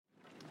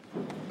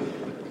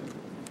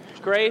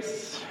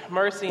Grace,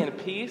 mercy, and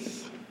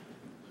peace,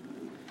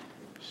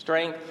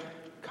 strength,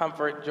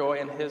 comfort, joy,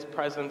 and His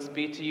presence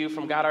be to you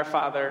from God our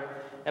Father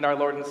and our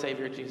Lord and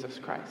Savior, Jesus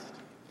Christ.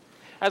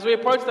 As we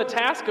approach the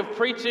task of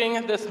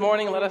preaching this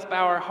morning, let us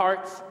bow our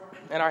hearts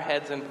and our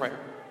heads in prayer.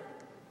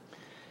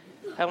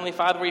 Heavenly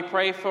Father, we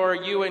pray for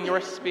you and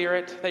your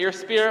Spirit, that your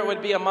Spirit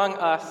would be among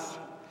us,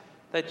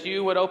 that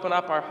you would open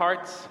up our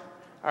hearts,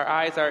 our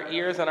eyes, our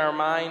ears, and our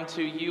mind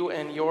to you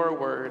and your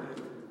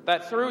word,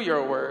 that through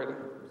your word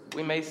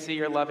we may see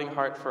your loving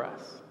heart for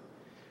us.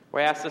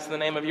 We ask this in the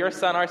name of your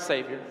Son, our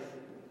Savior.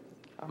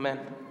 Amen.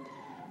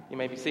 You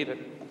may be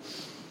seated.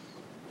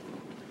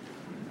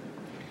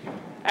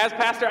 As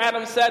Pastor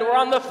Adam said, we're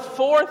on the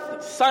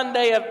fourth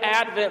Sunday of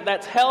Advent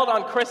that's held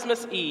on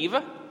Christmas Eve.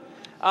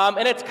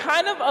 And it's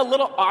kind of a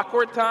little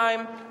awkward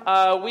time.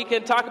 We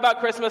can talk about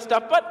Christmas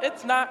stuff, but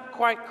it's not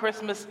quite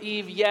Christmas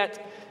Eve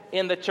yet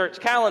in the church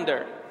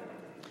calendar.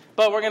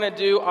 But we're going to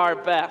do our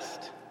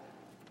best.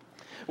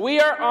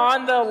 We are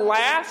on the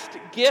last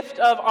gift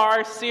of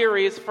our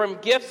series, From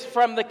Gifts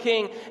from the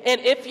King. And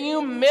if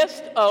you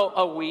missed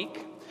a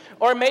week,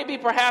 or maybe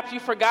perhaps you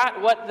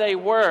forgot what they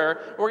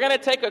were, we're going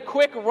to take a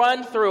quick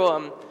run through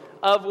them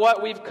of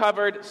what we've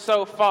covered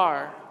so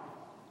far.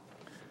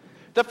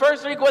 The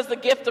first week was the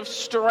gift of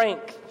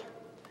strength.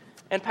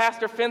 And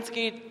Pastor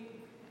Finsky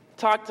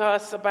talked to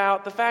us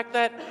about the fact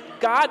that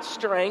God's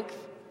strength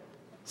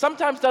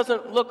sometimes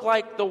doesn't look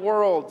like the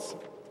world's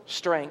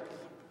strength.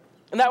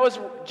 And that was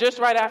just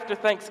right after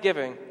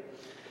Thanksgiving.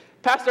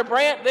 Pastor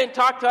Brandt then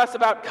talked to us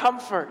about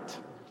comfort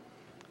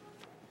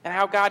and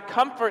how God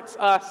comforts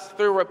us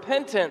through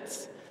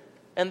repentance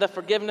and the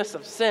forgiveness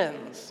of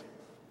sins.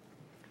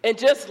 And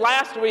just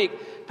last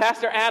week,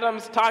 Pastor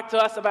Adams talked to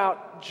us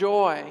about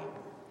joy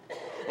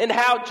and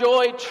how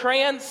joy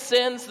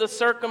transcends the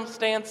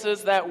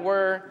circumstances that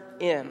we're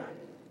in.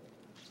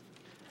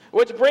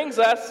 Which brings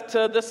us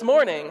to this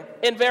morning,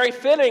 and very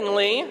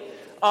fittingly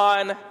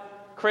on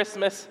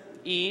Christmas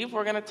Eve,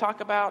 we're going to talk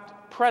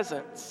about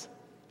presence,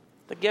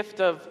 the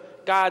gift of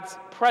God's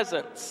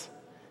presence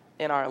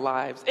in our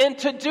lives. And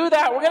to do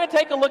that, we're going to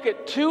take a look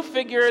at two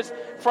figures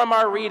from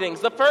our readings.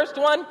 The first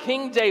one,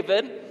 King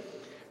David,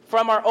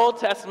 from our Old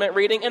Testament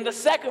reading, and the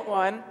second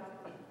one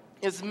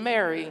is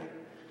Mary,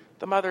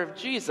 the mother of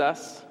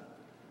Jesus,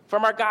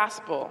 from our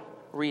gospel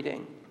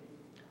reading.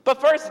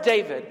 But first,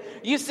 David.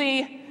 You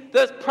see,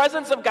 the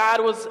presence of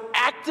God was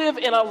active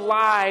and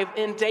alive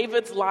in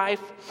David's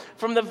life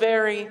from the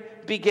very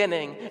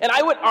beginning. And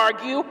I would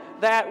argue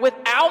that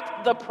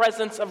without the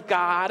presence of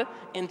God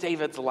in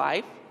David's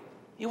life,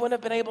 he wouldn't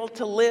have been able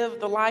to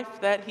live the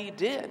life that he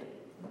did,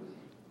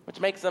 which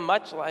makes him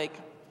much like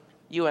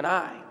you and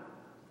I.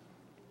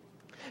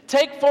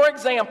 Take, for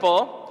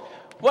example,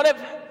 one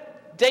of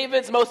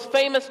David's most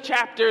famous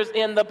chapters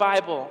in the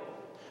Bible,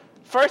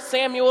 1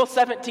 Samuel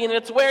 17, and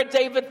it's where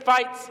David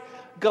fights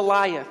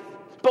Goliath.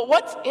 But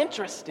what's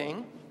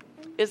interesting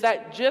is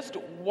that just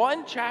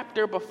one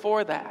chapter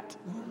before that,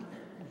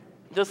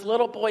 this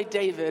little boy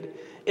David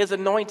is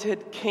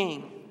anointed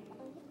king.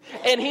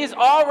 And he's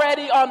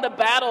already on the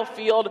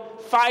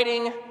battlefield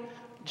fighting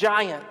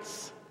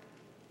giants.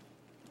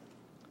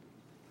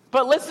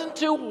 But listen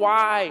to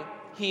why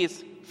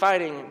he's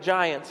fighting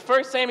giants.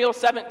 1 Samuel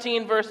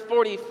 17, verse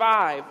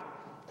 45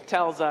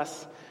 tells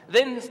us,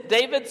 Then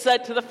David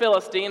said to the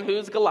Philistine,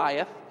 who's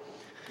Goliath,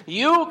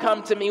 You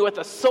come to me with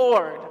a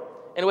sword,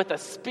 and with a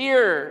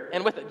spear,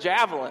 and with a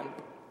javelin.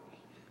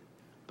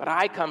 But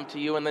I come to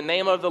you in the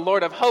name of the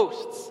Lord of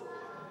hosts,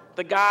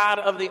 the God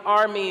of the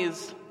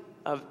armies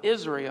of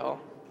Israel.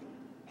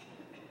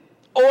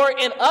 Or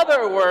in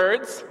other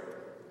words,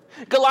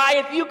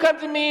 Goliath, you come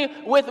to me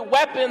with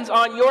weapons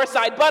on your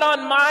side, but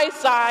on my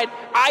side,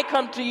 I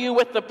come to you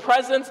with the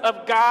presence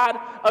of God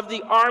of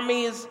the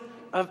armies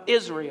of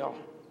Israel.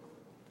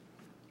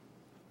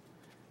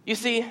 You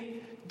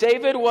see,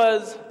 David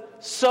was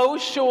so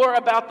sure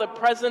about the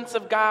presence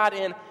of God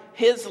in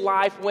his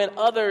life when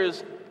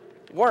others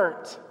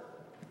weren't,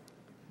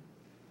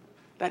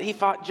 that he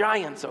fought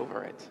giants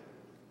over it.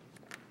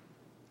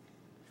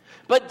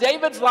 But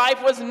David's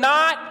life was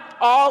not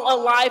all a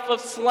life of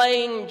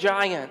slaying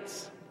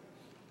giants.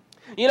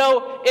 You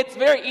know, it's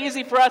very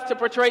easy for us to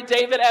portray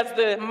David as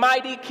the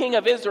mighty king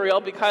of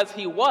Israel because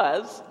he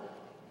was.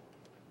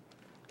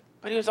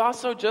 But he was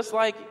also just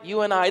like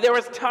you and I. There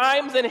was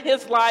times in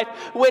his life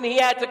when he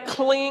had to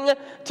cling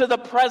to the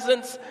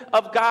presence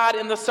of God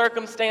in the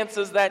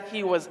circumstances that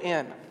he was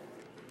in.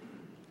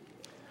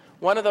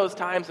 One of those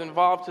times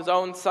involved his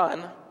own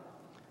son,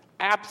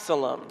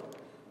 Absalom.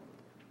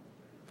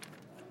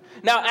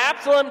 Now,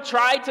 Absalom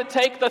tried to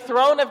take the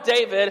throne of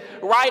David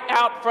right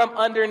out from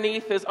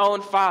underneath his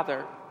own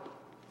father,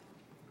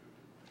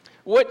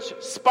 which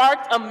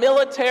sparked a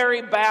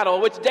military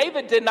battle, which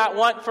David did not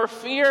want for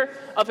fear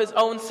of his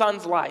own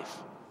son's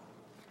life.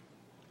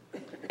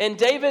 And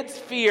David's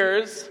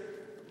fears,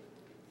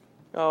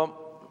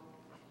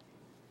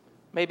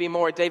 maybe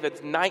more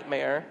David's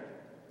nightmare,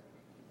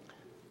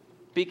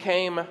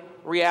 became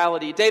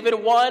reality. David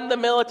won the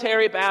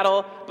military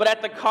battle, but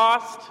at the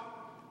cost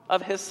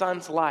of his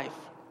son's life.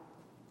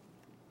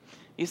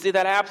 You see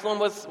that Absalom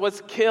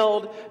was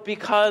killed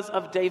because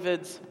of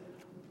David's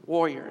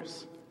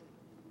warriors.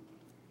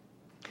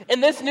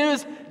 And this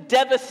news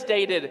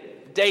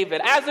devastated David,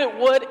 as it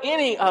would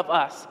any of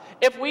us.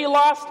 If we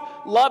lost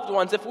loved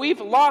ones, if we've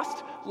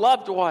lost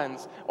loved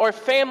ones, or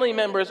family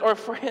members, or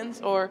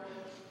friends, or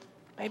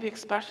maybe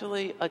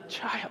especially a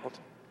child,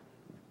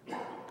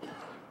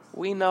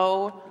 we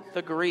know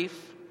the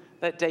grief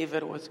that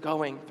David was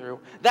going through.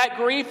 That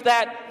grief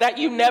that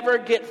you never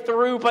get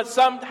through, but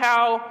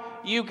somehow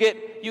you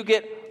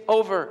get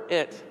over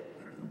it.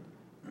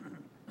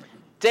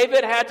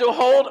 David had to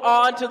hold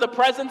on to the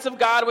presence of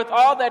God with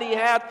all that he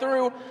had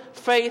through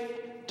faith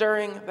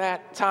during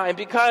that time.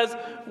 Because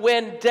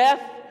when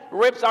death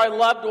rips our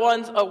loved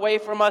ones away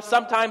from us,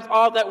 sometimes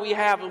all that we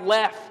have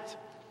left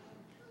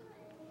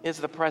is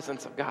the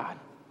presence of God.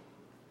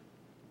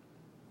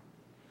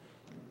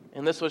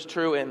 And this was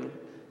true in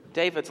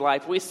David's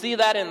life. We see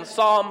that in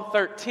Psalm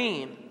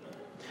 13.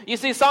 You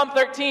see, Psalm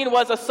 13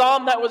 was a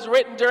psalm that was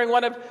written during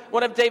one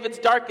of David's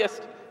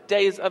darkest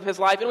days of his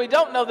life. And we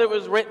don't know that it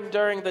was written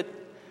during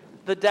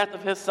the death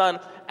of his son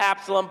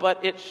Absalom,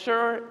 but it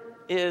sure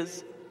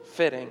is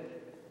fitting.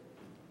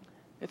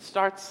 It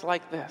starts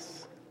like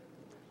this.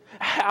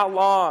 How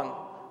long,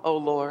 O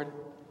Lord?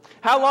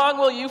 How long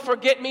will you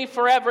forget me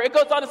forever? It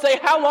goes on to say,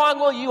 how long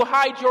will you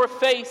hide your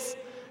face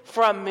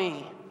from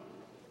me?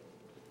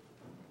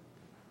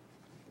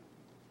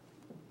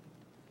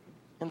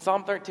 In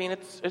Psalm 13,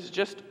 it's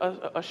just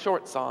a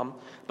short psalm,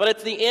 but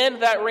it's the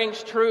end that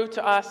rings true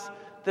to us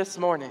this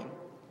morning.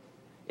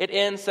 It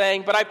ends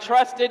saying, but I've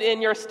trusted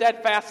in your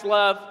steadfast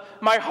love.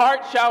 My heart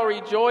shall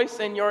rejoice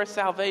in your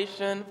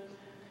salvation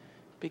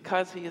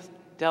because he has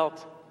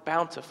dealt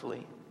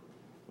bountifully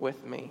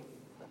with me.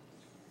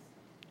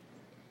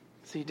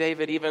 See,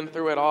 David, even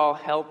through it all,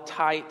 held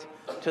tight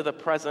to the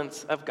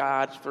presence of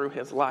God through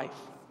his life.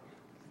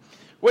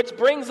 Which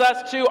brings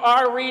us to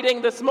our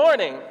reading this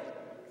morning,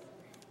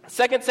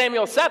 2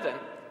 Samuel 7.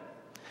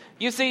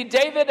 You see,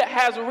 David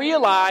has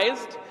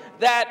realized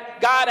that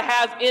God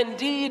has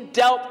indeed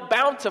dealt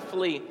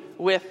bountifully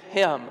with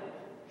him.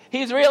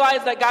 He's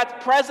realized that God's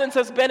presence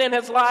has been in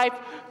his life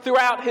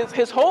throughout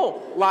his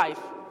whole life.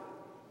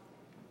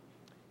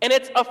 And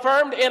it's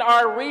affirmed in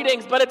our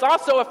readings, but it's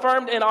also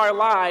affirmed in our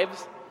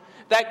lives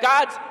that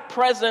God's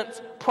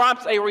presence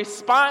prompts a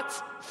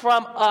response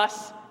from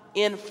us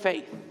in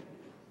faith.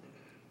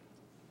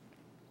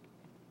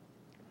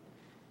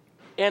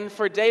 And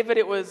for David,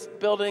 it was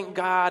building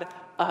God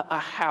a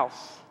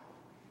house.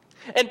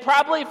 And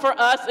probably for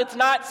us, it's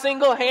not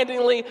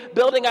single-handedly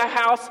building a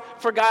house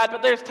for God,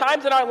 but there's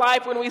times in our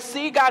life when we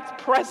see God's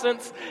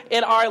presence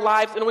in our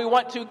lives and we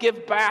want to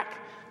give back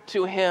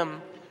to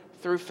him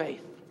through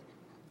faith.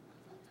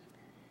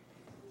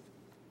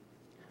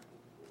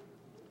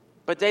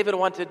 But David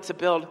wanted to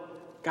build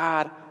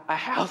God a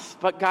house,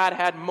 but God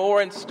had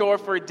more in store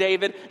for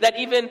David that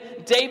even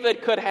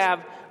David could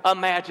have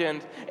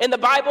imagined. And the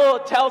Bible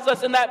tells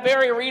us in that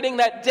very reading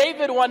that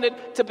David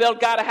wanted to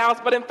build God a house,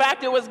 but in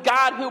fact it was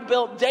God who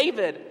built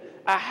David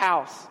a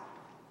house.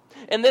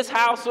 And this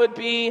house would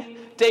be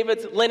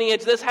David's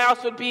lineage. This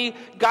house would be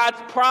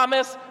God's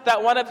promise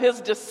that one of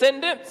his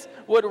descendants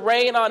would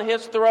reign on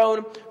his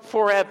throne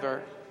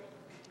forever.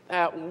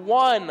 That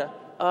one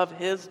of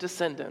his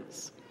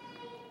descendants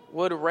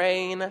would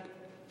reign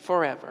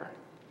forever.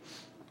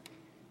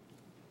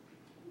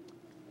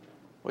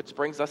 Which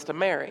brings us to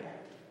Mary.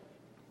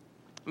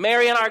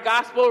 Mary, in our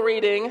gospel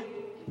reading,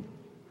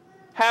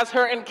 has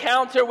her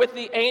encounter with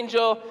the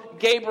angel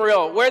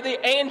Gabriel, where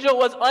the angel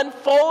was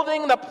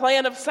unfolding the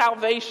plan of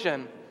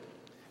salvation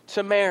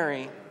to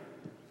Mary.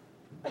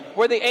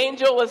 Where the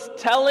angel was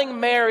telling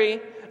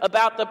Mary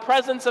about the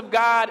presence of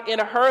God in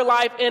her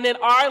life and in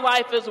our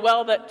life as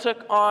well that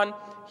took on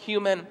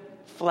human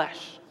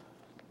flesh.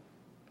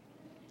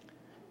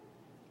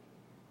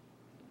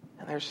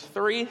 And there's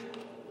three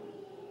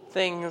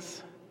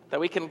things that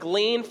we can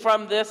glean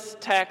from this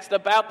text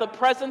about the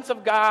presence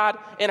of God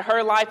in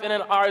her life and in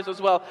ours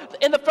as well.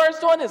 And the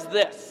first one is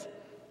this,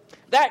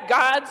 that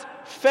God's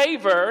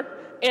favor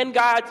and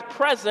God's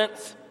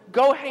presence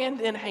go hand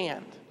in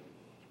hand.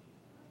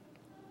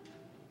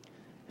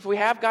 If we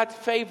have God's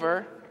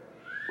favor,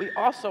 we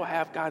also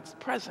have God's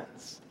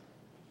presence.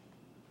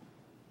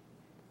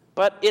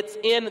 But it's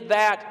in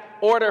that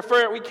order.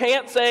 We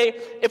can't say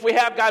if we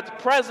have God's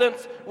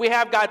presence, we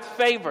have God's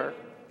favor.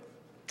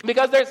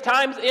 Because there's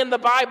times in the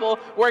Bible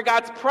where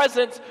God's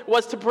presence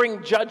was to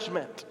bring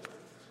judgment.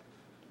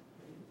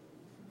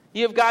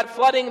 You have God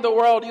flooding the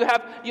world. You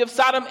have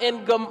Sodom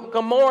and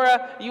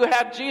Gomorrah. You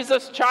have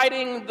Jesus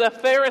chiding the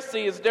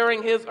Pharisees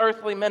during his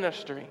earthly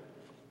ministry.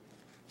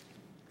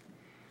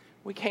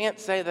 We can't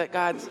say that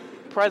God's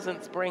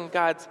presence brings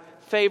God's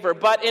favor.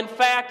 But in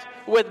fact,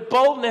 with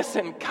boldness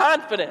and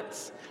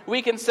confidence,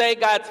 we can say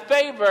God's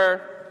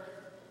favor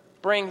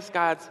brings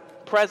God's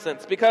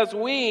presence. Because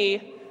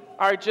we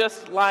are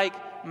just like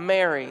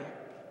Mary.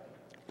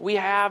 We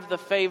have the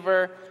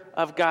favor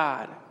of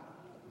God.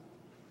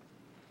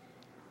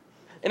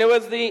 And it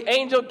was the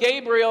angel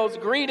Gabriel's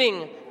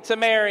greeting to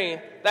Mary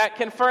that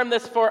confirmed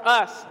this for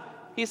us.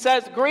 he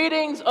says,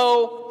 "Greetings,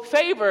 O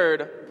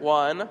favored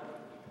one.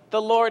 The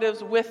Lord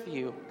is with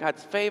you."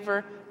 God's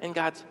favor and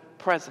God's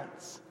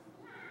presence.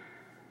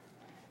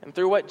 And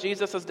through what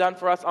Jesus has done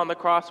for us on the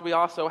cross, we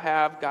also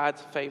have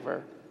God's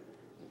favor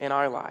in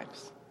our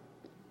lives.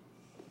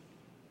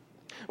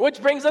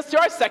 Which brings us to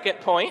our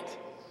second point.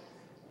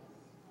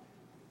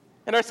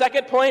 And our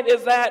second point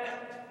is that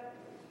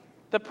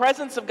the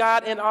presence of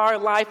God in our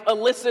life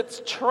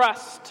elicits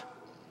trust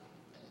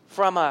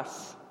from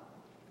us.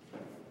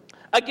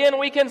 Again,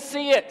 we can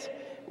see it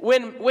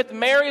with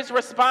Mary's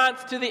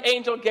response to the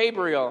angel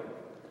Gabriel.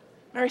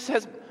 Mary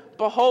says,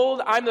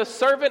 "Behold, I'm the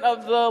servant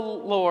of the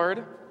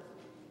Lord.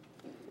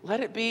 Let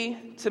it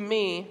be to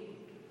me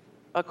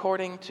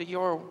according to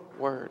your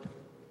word."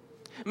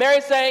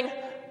 Mary's saying,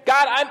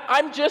 "God,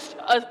 I'm just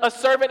a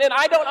servant, and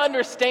I don't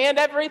understand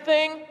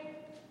everything,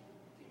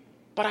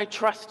 but I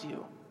trust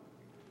you."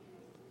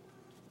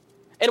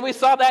 And we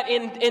saw that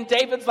in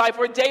David's life,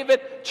 where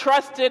David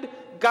trusted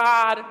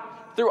God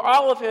through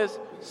all of his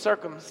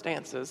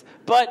circumstances.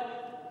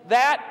 But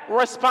that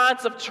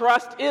response of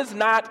trust is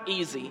not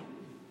easy.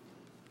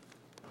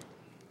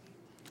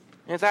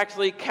 It's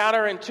actually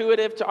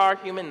counterintuitive to our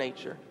human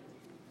nature.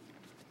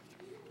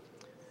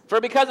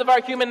 For because of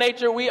our human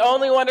nature, we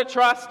only want to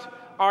trust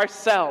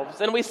ourselves.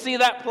 And we see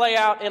that play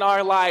out in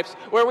our lives,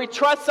 where we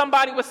trust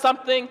somebody with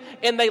something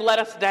and they let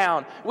us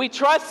down. We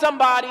trust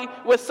somebody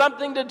with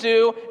something to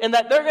do and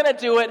that they're going to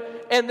do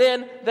it, and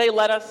then they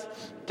let us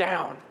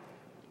down.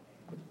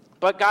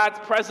 But God's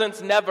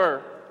presence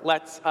never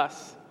lets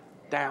us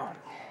down.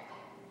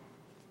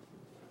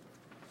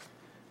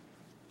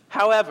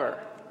 However,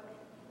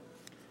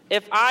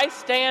 if I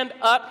stand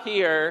up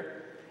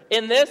here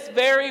in this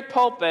very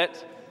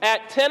pulpit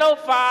at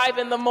 10:05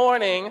 in the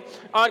morning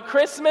on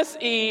Christmas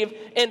Eve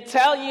and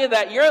tell you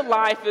that your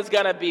life is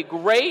going to be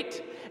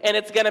great and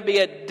it's going to be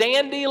a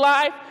dandy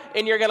life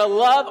and you're going to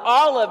love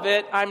all of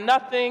it, I'm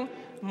nothing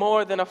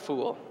more than a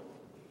fool.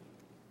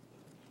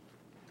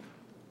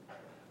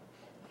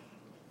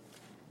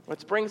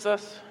 Which brings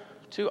us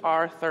to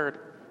our third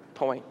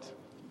point,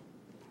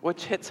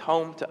 which hits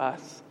home to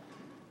us.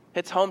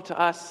 Hits home to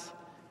us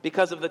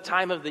because of the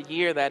time of the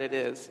year that it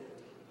is.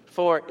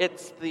 For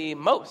it's the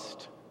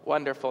most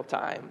wonderful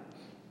time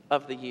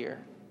of the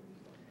year,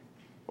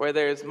 where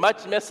there's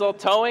much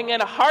mistletoeing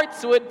and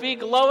hearts would be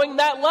glowing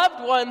that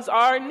loved ones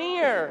are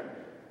near.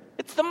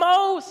 It's the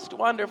most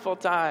wonderful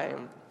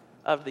time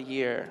of the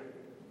year.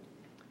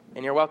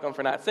 And you're welcome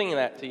for not singing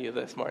that to you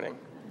this morning.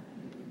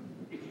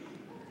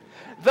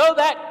 Though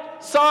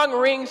that song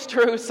rings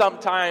true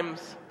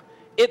sometimes,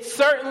 it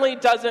certainly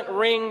doesn't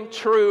ring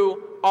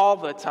true all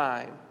the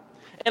time.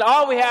 And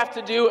all we have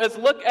to do is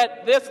look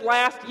at this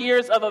last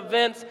years of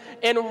events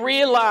and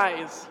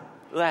realize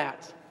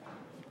that.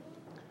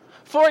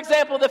 For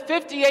example, the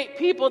 58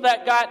 people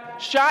that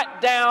got shot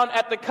down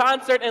at the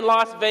concert in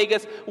Las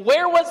Vegas,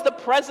 where was the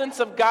presence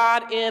of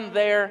God in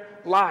their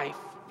life?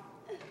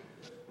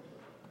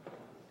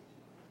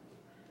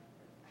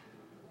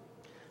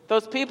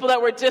 Those people that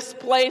were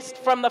displaced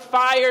from the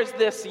fires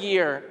this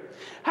year.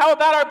 How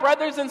about our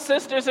brothers and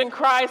sisters in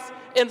Christ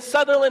in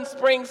Sutherland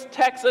Springs,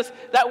 Texas,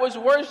 that was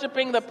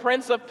worshiping the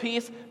Prince of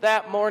Peace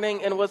that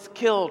morning and was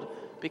killed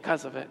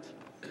because of it?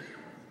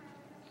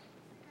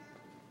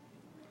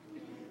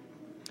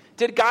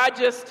 Did God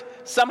just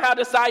somehow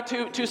decide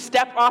to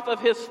step off of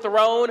his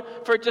throne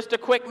for just a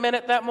quick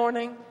minute that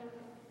morning?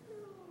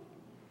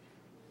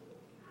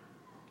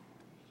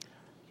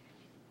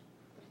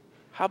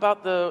 How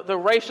about the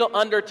racial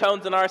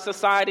undertones in our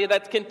society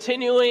that's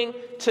continuing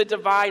to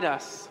divide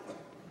us?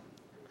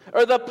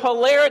 Or the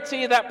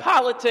polarity that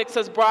politics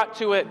has brought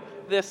to it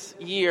this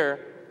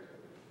year?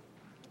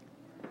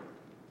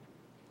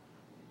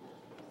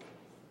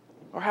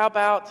 Or how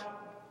about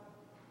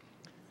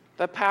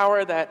the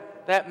power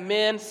that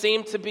men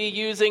seem to be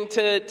using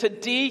to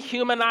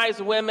dehumanize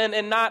women,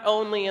 and not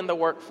only in the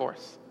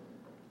workforce?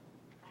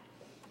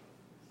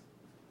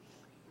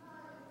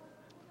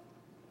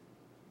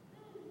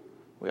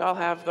 We all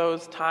have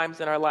those times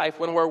in our life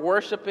when we're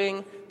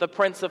worshiping the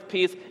Prince of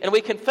Peace, and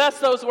we confess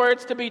those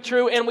words to be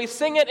true, and we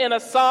sing it in a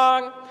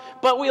song,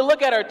 but we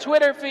look at our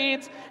Twitter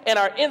feeds and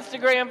our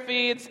Instagram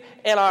feeds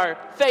and our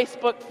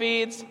Facebook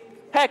feeds.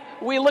 Heck,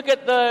 we look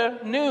at the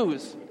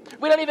news.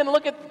 We don't even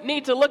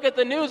need to look at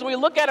the news. We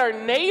look at our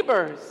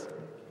neighbors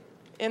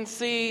and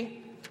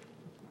see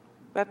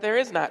that there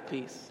is not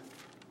peace.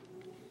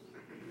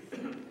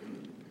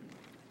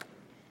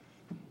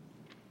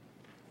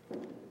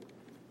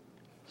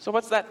 So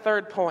what's that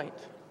third point?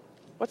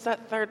 What's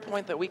that third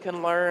point that we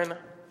can learn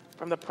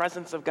from the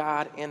presence of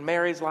God in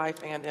Mary's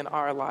life and in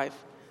our life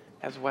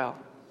as well?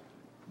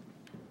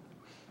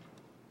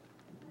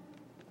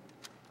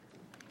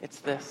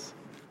 It's this,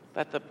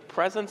 that the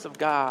presence of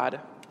God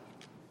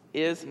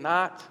is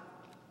not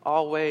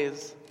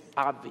always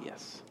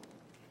obvious.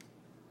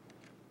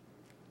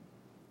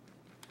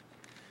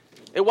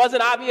 It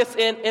wasn't obvious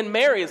in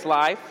Mary's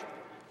life.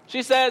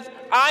 She says,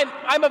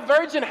 I'm a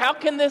virgin, how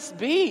can this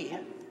be?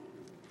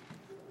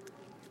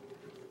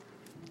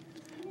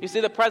 You see,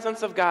 the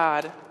presence of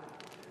God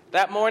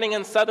That morning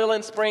in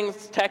Sutherland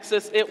Springs,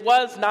 Texas, it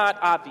was not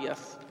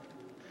obvious.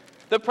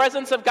 The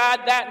presence of God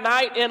that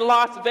night in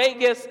Las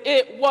Vegas,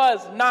 it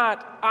was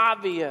not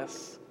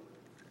obvious.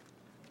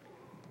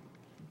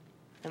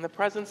 And the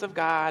presence of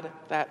God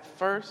that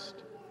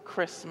first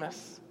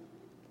Christmas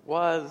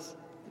was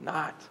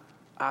not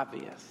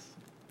obvious.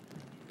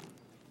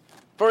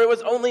 For it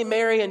was only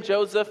Mary and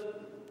Joseph,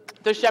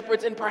 the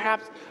shepherds, and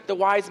perhaps the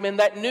wise men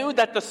that knew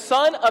that the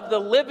Son of the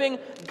living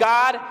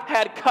God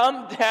had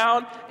come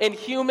down in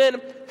human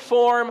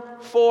form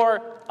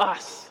for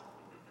us.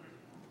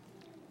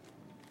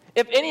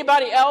 If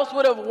anybody else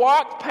would have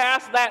walked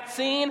past that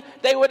scene,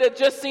 they would have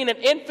just seen an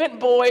infant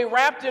boy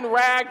wrapped in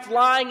rags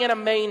lying in a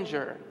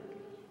manger.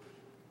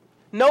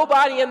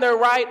 Nobody in their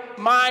right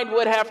mind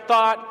would have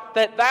thought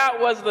that that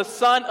was the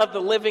Son of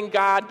the living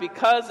God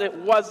because it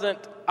wasn't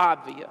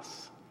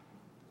obvious.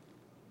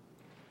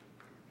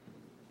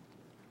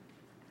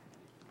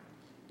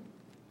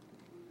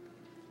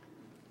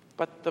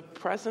 But the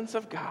presence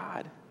of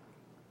God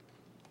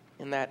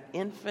in that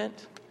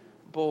infant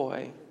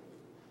boy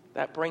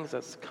that brings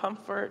us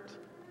comfort,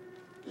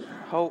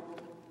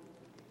 hope,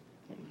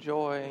 and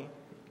joy,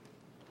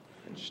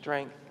 and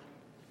strength.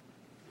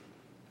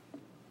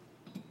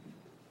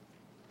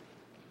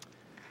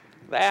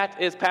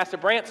 That is Pastor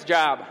Brant's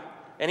job,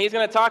 and he's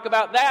going to talk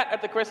about that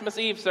at the Christmas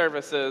Eve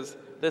services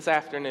this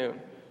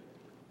afternoon.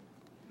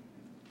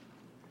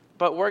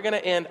 But we're going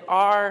to end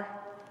our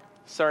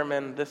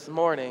sermon this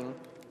morning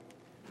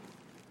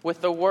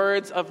with the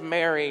words of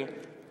Mary,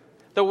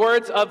 the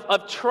words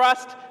of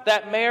trust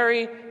that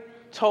Mary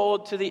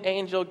told to the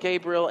angel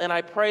Gabriel, and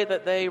I pray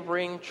that they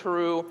ring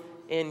true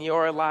in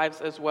your lives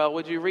as well.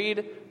 Would you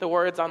read the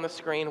words on the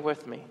screen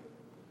with me?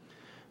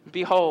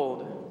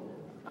 Behold,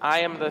 I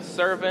am the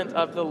servant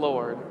of the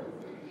Lord.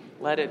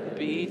 Let it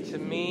be to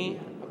me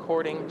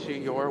according to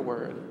your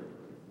word.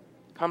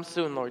 Come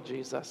soon, Lord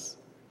Jesus.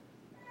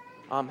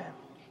 Amen.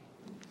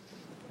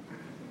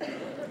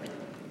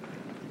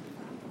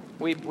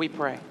 We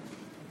pray.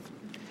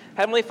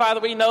 Heavenly Father,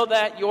 we know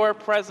that your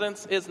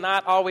presence is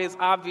not always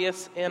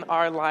obvious in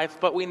our life,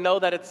 but we know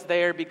that it's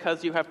there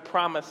because you have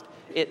promised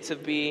it to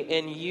be,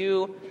 and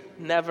you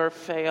never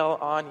fail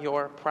on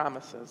your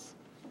promises.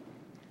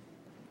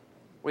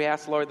 We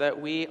ask, Lord,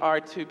 that we are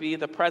to be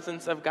the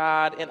presence of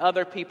God in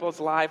other people's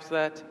lives,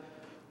 that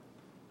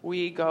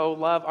we go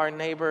love our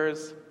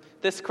neighbors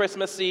this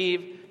Christmas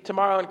Eve,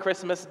 tomorrow and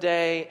Christmas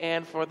Day,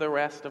 and for the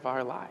rest of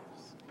our lives.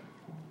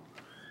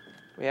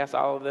 We ask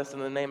all of this in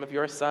the name of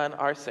your Son,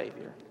 our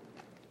Savior.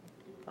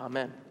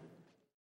 Amen.